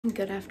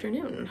Good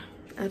afternoon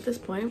at this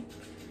point.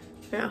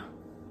 Yeah,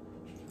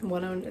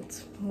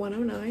 it's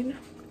 1:09.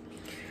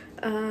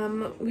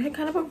 We had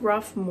kind of a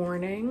rough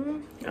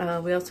morning.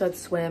 We also had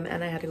swim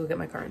and I had to go get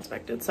my car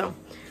inspected, so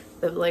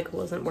it like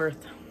wasn't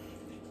worth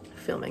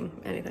filming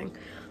anything.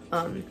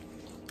 I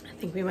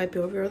think we might be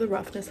over the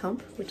roughness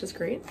hump, which is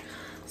great.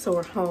 So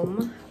we're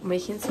home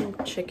making some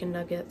chicken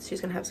nuggets.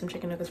 She's gonna have some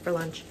chicken nuggets for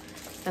lunch,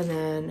 and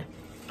then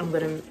I'm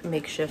gonna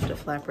makeshift a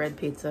flatbread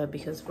pizza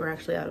because we're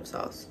actually out of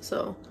sauce.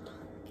 So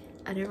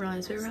I didn't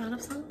realize we were out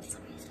of sauce.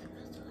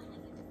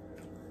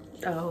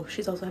 Oh,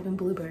 she's also having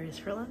blueberries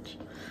for lunch.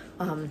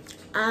 I'm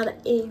an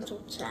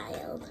angel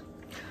child.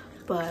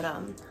 But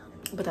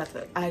that's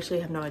it. I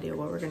actually have no idea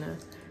what we're gonna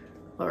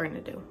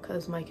do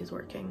because Mike is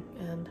working,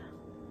 and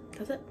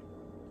that's it.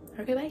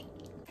 Okay, bye.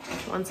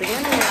 Once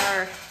again, we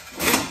are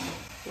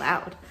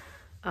loud.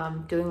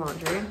 Doing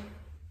laundry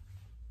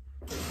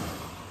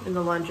in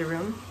the laundry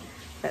room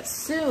that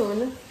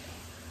soon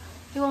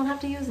we won't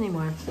have to use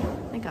anymore.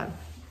 Thank God.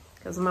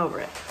 Because I'm over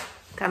it.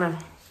 I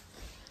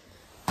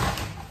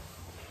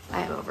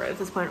am over it at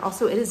this point.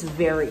 Also, it is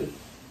very,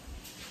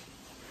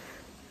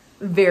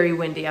 very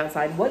windy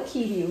outside. What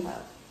key do you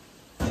have?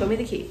 Show me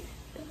the key.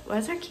 Why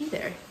is there a key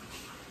there?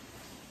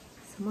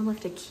 Someone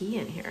left a key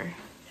in here.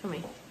 Show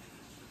me.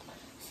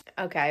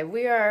 Okay,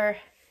 we are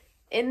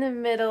in the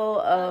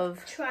middle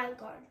of trying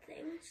on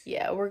things.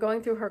 Yeah, we're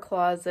going through her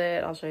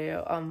closet. I'll show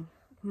you.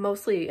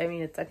 Mostly, I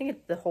think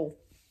it's the whole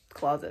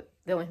closet.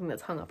 The only thing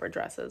that's hung up are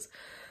dresses.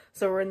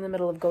 So we're in the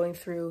middle of going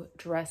through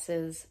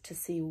dresses to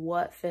see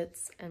what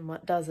fits and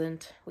what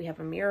doesn't. We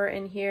have a mirror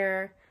in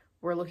here.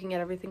 We're looking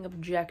at everything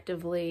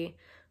objectively.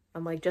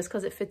 I'm like, just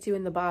because it fits you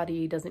in the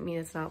body doesn't mean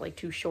it's not like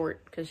too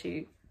short, because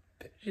she's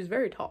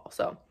very tall.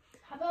 So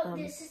how about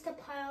this is the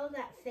pile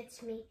that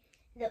fits me.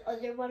 The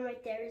other one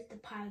right there is the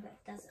pile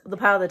that doesn't. The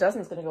pile that doesn't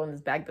is going to go in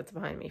this bag that's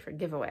behind me for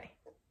giveaway.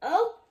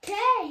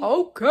 Okay.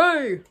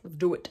 Okay, let's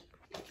do it.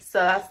 So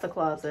that's the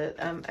closet.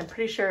 I'm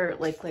pretty sure,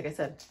 like I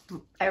said,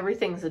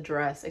 everything's a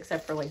dress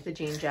except for like the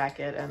jean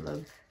jacket and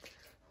the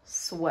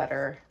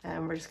sweater.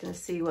 And we're just gonna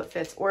see what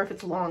fits, or if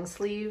it's long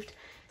sleeved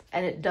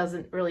and it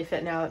doesn't really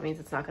fit now, it means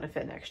it's not gonna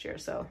fit next year.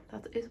 So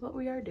that is what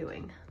we are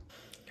doing.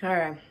 All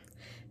right,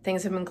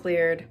 things have been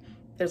cleared.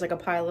 There's like a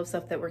pile of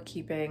stuff that we're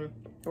keeping.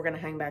 We're gonna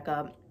hang back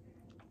up.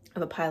 I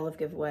have a pile of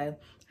giveaway. I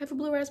have a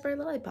blue raspberry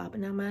lollipop,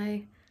 and now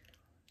my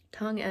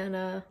tongue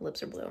and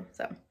lips are blue.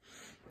 So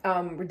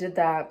we did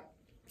that.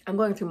 I'm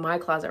going through my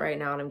closet right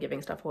now and I'm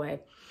giving stuff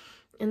away.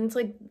 And it's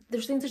like,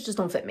 there's things that just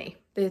don't fit me.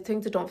 There's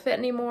things that don't fit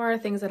anymore,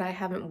 things that I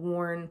haven't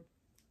worn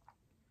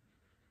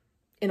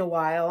in a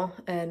while.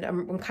 And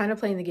I'm kind of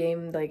playing the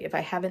game, like if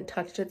I haven't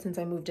touched it since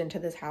I moved into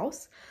this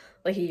house,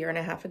 like a year and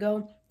a half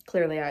ago,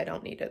 clearly I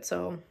don't need it.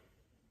 So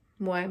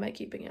why am I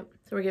keeping it?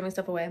 So we're giving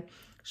stuff away.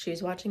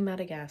 She's watching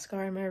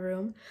Madagascar in my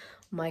room.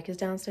 Mike is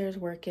downstairs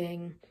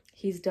working.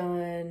 He's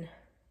done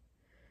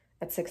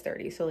at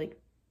 6:30, so like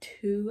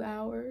 2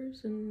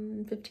 hours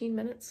and 15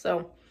 minutes.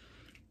 So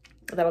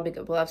that'll be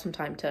good. We'll have some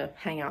time to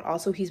hang out.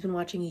 Also, he's been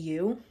watching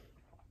You,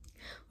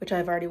 which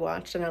I've already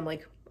watched and I'm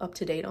like up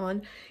to date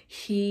on.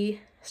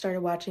 He started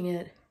watching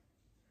it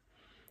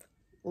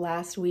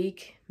last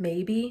week,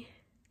 maybe.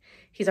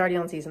 He's already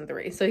on season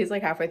 3, so he's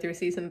like halfway through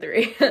season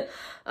 3.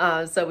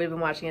 So we've been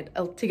watching it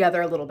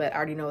together a little bit. I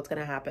already know what's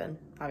gonna happen,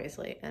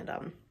 obviously,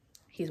 and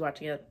he's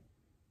watching it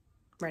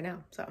right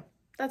now. So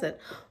that's it.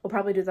 We'll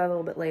probably do that a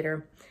little bit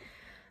later.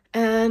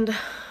 And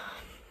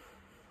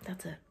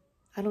that's it.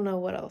 I don't know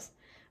what else.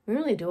 We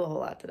really do a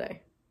whole lot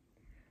today.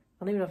 I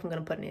don't even know if I'm going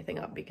to put anything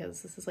up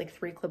because this is like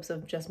 3 clips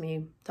of just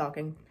me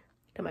talking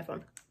to my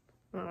phone.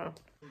 I don't know.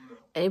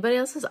 Anybody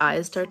else's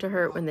eyes start to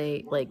hurt when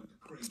they like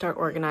start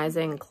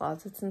organizing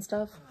closets and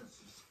stuff?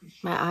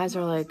 My eyes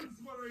are like,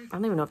 I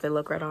don't even know if they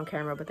look red on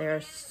camera, but they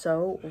are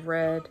so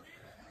red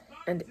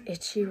and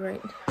itchy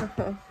right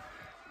now.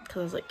 Because I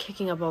was like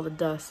kicking up all the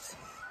dust.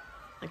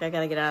 Like I got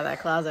to get out of that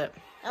closet.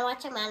 I'm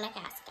watching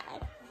Madagascar.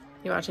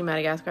 You're watching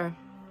Madagascar?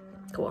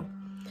 Cool.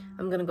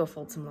 I'm gonna go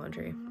fold some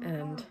laundry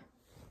and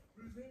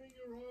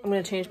I'm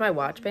gonna change my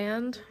watch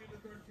band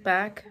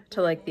back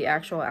to like the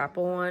actual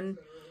Apple one,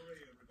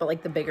 but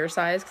like the bigger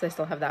size because I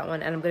still have that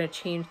one. And I'm gonna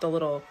change the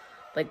little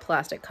like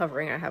plastic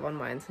covering I have on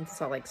mine since it's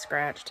all like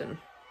scratched and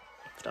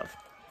stuff.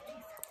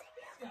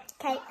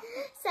 Okay,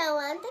 so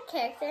one of the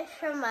characters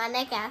from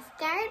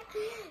Madagascar,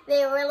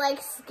 they were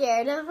like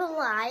scared of a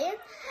lion,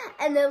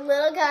 and the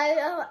little guy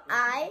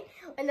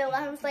when the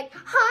lion was like,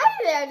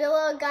 "Hi there," the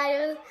little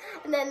guy was,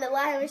 and then the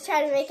lion was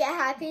trying to make it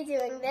happy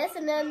doing this,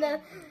 and then the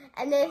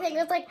thing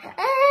was like,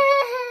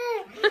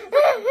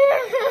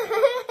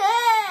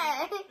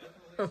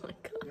 oh my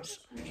gosh.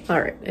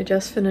 All right, I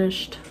just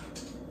finished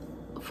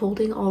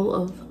folding all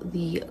of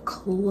the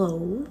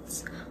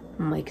clothes.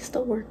 Mike's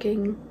still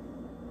working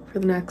for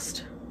the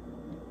next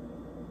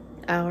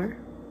hour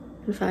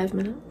and 5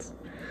 minutes.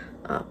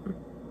 But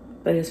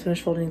I just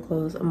finished folding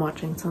clothes. I'm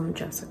watching some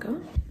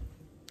Jessica.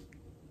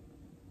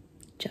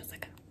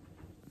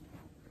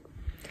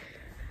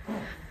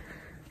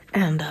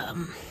 And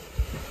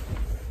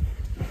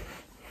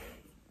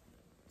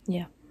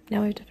yeah,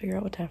 Now we have to figure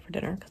out what to have for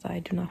dinner because I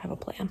do not have a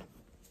plan.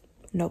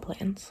 No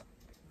plans.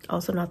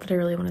 Also, not that I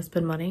really want to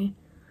spend money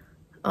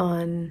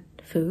on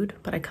food,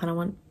 but I kind of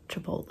want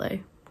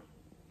Chipotle.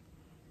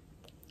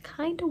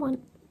 Kind of want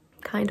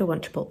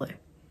Chipotle.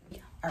 Yeah.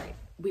 All right,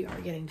 we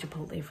are getting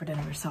Chipotle for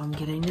dinner, so I'm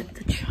getting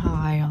the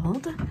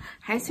child.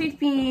 Hi, Sweet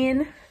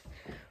Bean.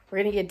 We're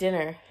gonna get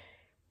dinner.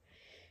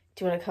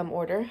 Do you want to come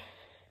order?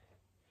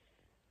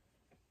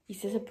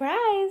 It's a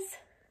surprise.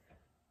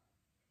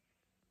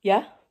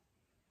 Yeah?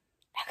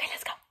 Okay,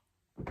 let's go.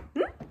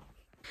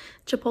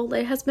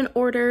 Chipotle has been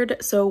ordered,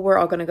 so we're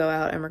all gonna go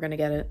out and we're gonna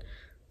get it.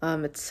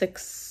 It's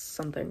 6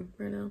 something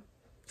right now.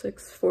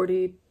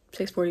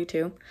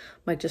 6:42.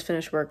 Mike just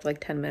finished work like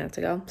 10 minutes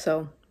ago,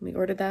 so we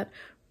ordered that.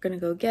 We're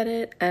gonna go get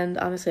it, and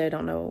honestly, I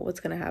don't know what's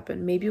gonna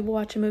happen. Maybe we'll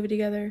watch a movie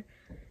together.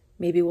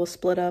 Maybe we'll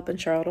split up and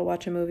Charlotte will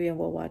watch a movie and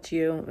we'll watch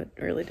you. It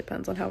really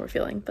depends on how we're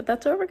feeling, but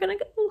that's where we're gonna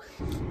go.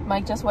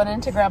 Mike just went in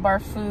to grab our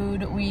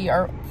food. We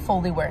are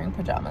fully wearing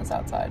pajamas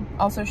outside.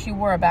 Also, she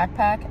wore a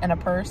backpack and a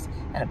purse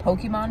and a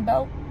Pokemon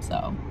belt,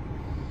 so.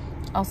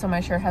 Also,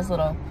 my shirt has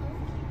little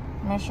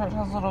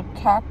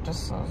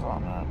cactuses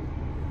on it.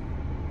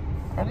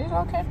 Are these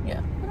okay?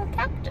 Yeah, little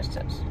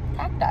cactuses,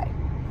 cacti.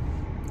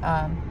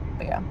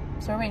 But yeah,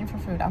 so we're waiting for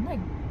food.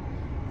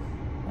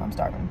 I'm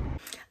starving.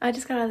 I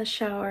just got out of the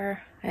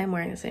shower. I am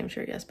wearing the same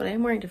shirt, yes, but I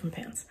am wearing different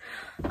pants.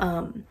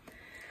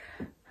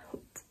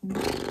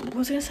 What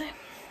was I gonna say?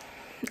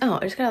 Oh,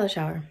 I just got out of the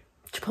shower.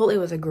 Chipotle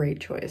was a great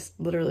choice.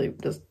 Literally,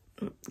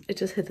 it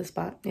just hit the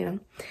spot, you know?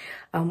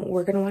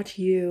 We're gonna watch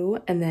You,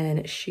 and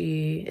then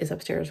she is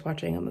upstairs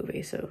watching a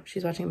movie. So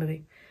she's watching a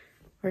movie.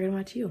 We're gonna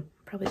watch You.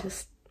 Probably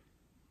just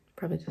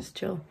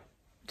chill.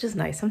 Which is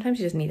nice. Sometimes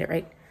you just need it,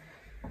 right?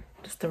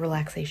 Just the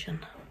relaxation.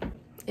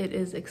 It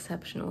is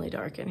exceptionally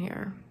dark in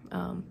here.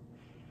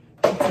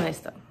 It's nice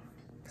though.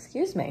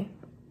 Excuse me.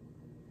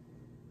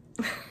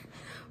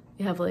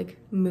 We have like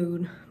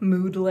mood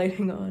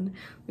lighting on.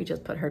 We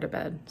just put her to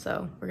bed,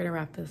 so we're gonna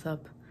wrap this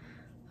up.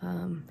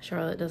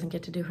 Charlotte doesn't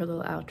get to do her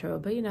little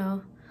outro, but you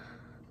know,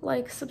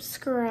 like,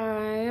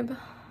 subscribe,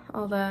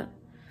 all that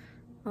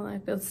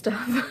good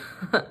stuff.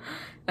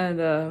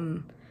 And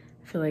I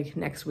feel like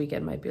next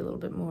weekend might be a little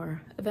bit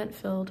more event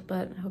filled,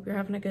 but I hope you're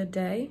having a good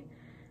day.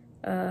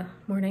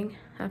 Morning,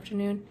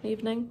 afternoon,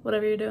 evening,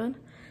 whatever you're doing.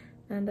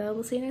 And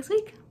we'll see you next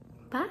week.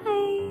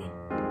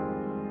 Bye.